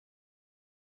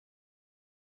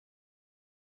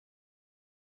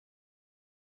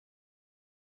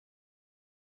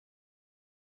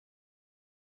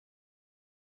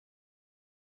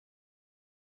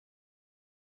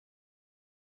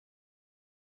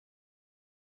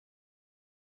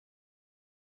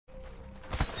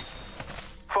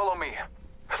me.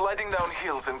 Sliding down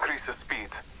hills increases speed.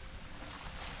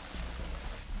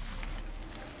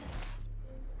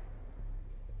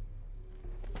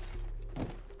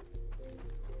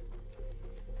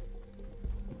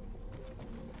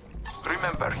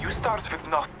 Remember, you start with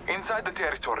nothing. Inside the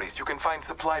territories, you can find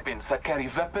supply bins that carry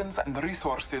weapons and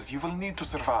resources you will need to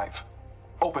survive.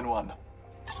 Open one.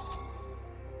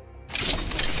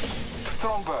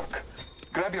 Strong work.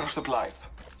 Grab your supplies.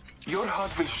 Your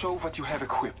HUD will show what you have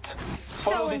equipped.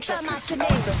 Follow the checklist to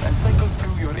access and cycle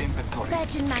through your inventory.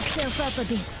 Patching myself up a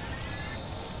bit.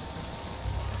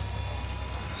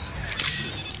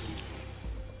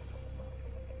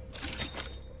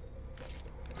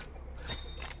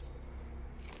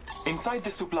 Inside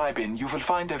the supply bin, you will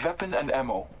find a weapon and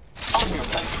ammo. Arm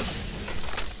yourself.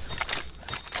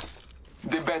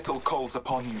 The battle calls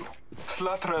upon you.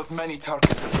 Slaughter as many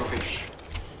targets as you wish.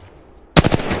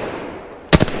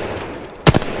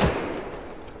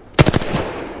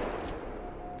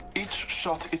 Each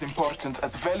shot is important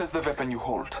as well as the weapon you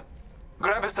hold.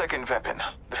 Grab a second weapon.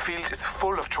 The field is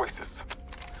full of choices.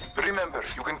 Remember,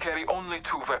 you can carry only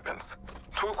 2 weapons.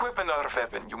 To equip another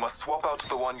weapon, you must swap out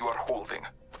the one you are holding.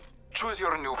 Choose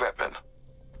your new weapon.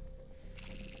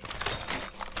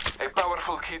 A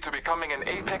powerful key to becoming an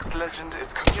Apex legend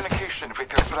is communication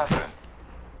with your brethren.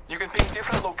 You can ping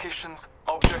different locations,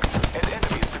 objects, and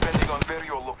enemies depending on where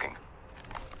you're looking.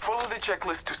 Follow the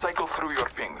checklist to cycle through your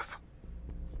pings.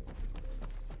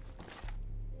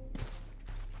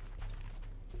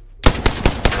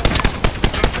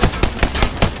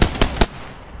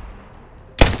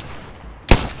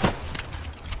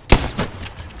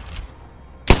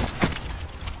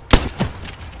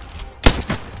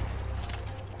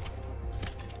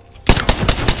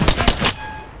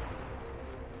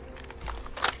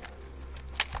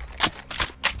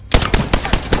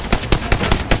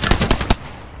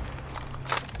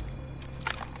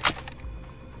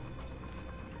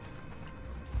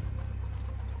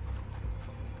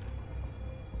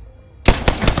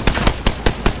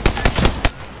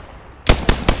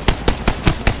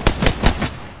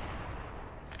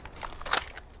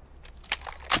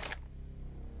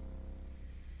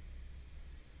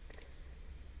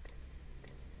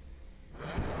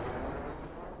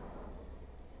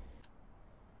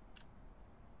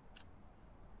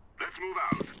 Let's move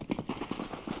out.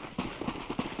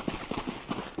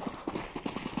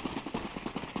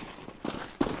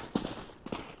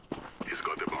 He's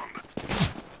got the bomb.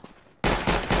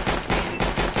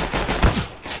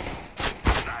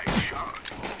 Nice shot.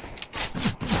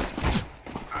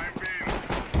 I'm in.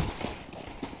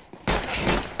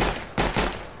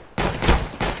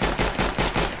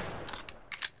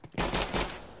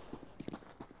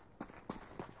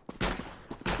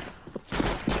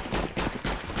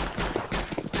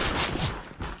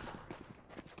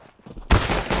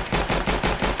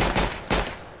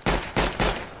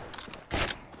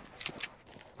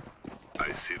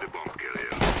 I see the bomb carrier.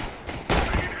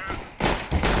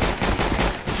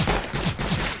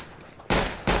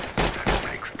 That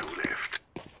makes 2 left.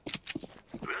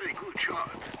 Very good shot.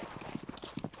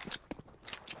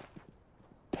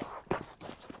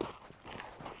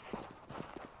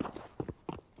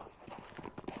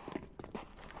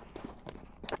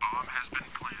 Bomb has been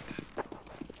planted.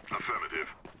 Affirmative.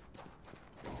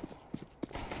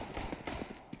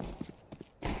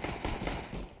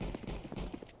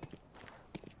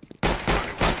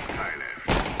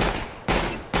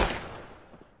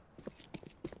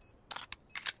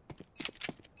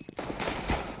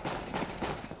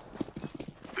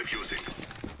 Defusing.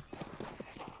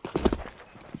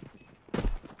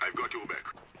 I've got your back.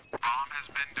 Bomb has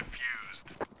been defused.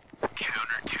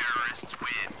 Counter-terrorists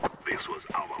win. This was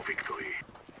our victory.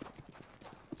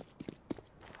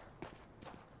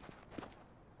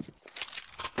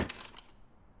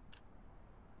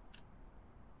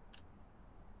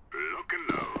 Lock and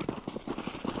load.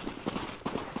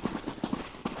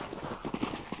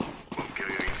 Bomb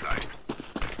carrier inside.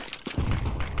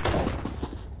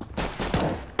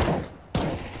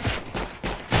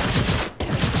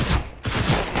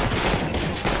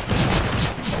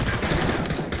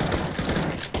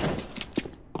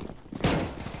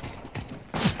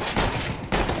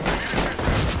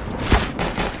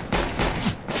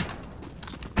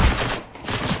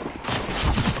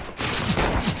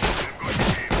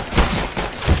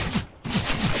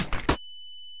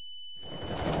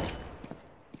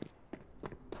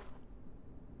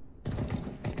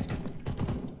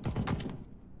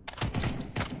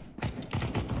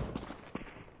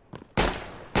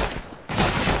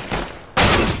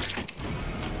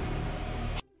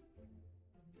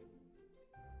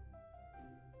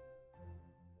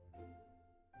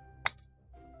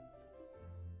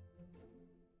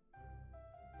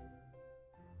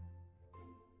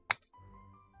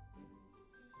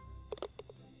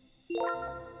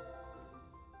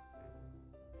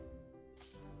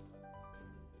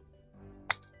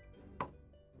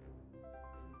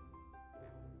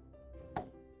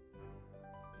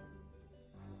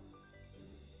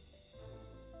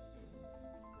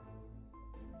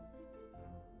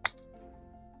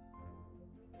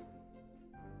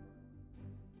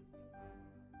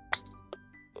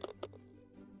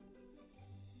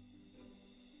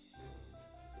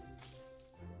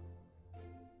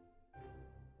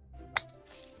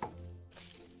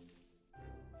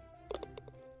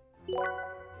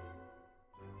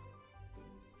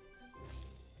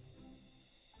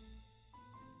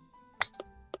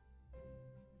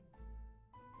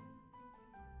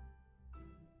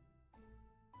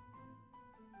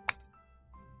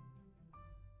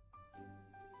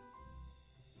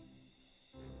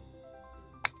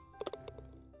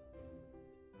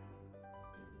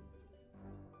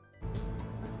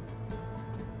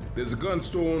 There's a gun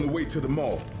store on the way to the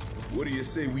mall. What do you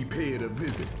say we pay it a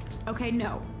visit? Okay,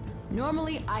 no.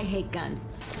 Normally, I hate guns.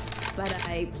 But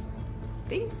I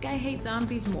think I hate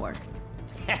zombies more.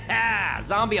 Haha!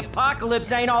 Zombie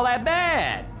apocalypse ain't all that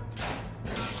bad!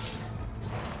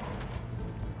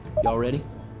 Y'all ready?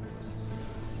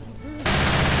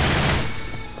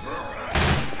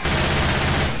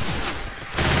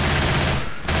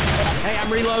 Hey,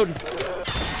 I'm reloading.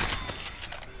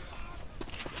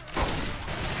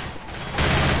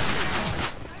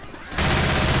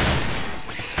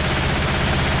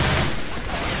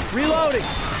 Reloading!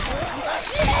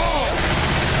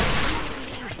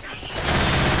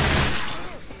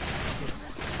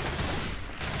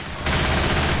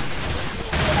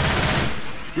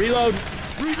 Reload!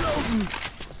 Reloading!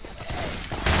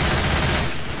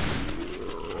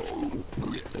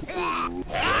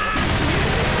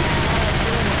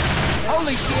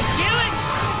 Holy shit, kill it!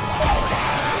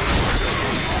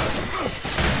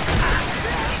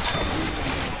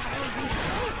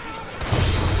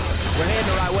 We're heading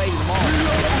the right way to the mall.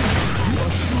 You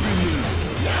are shooting me.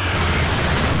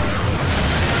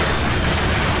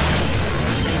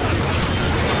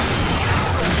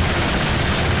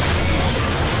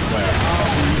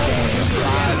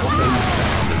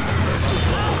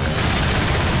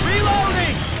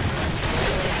 Reloading!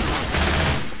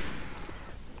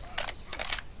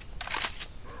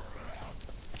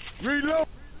 Reload!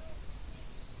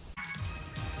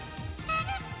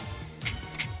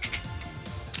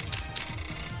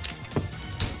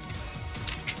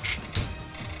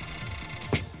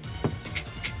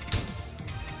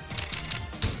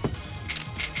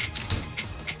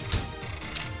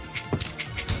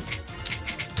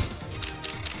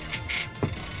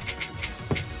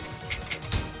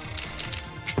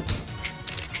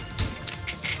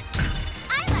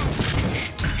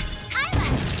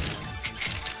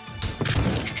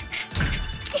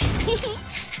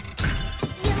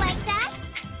 You like that?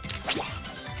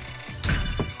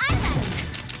 I like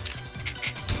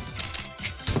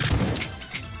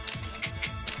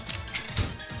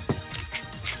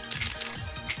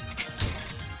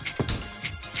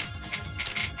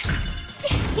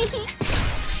it.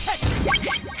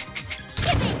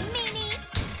 Give it, meanie.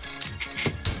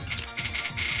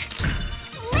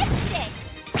 Lipstick.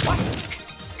 Tetris.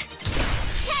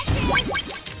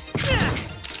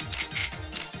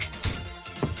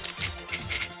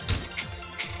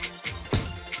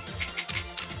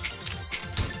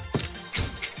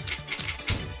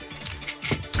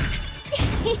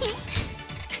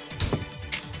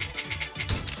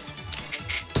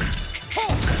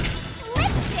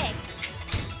 Lipstick!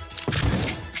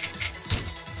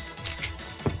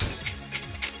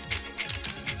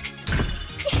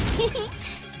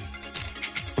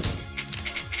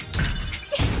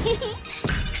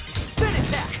 Spin it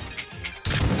back!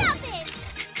 Stop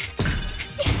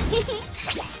it!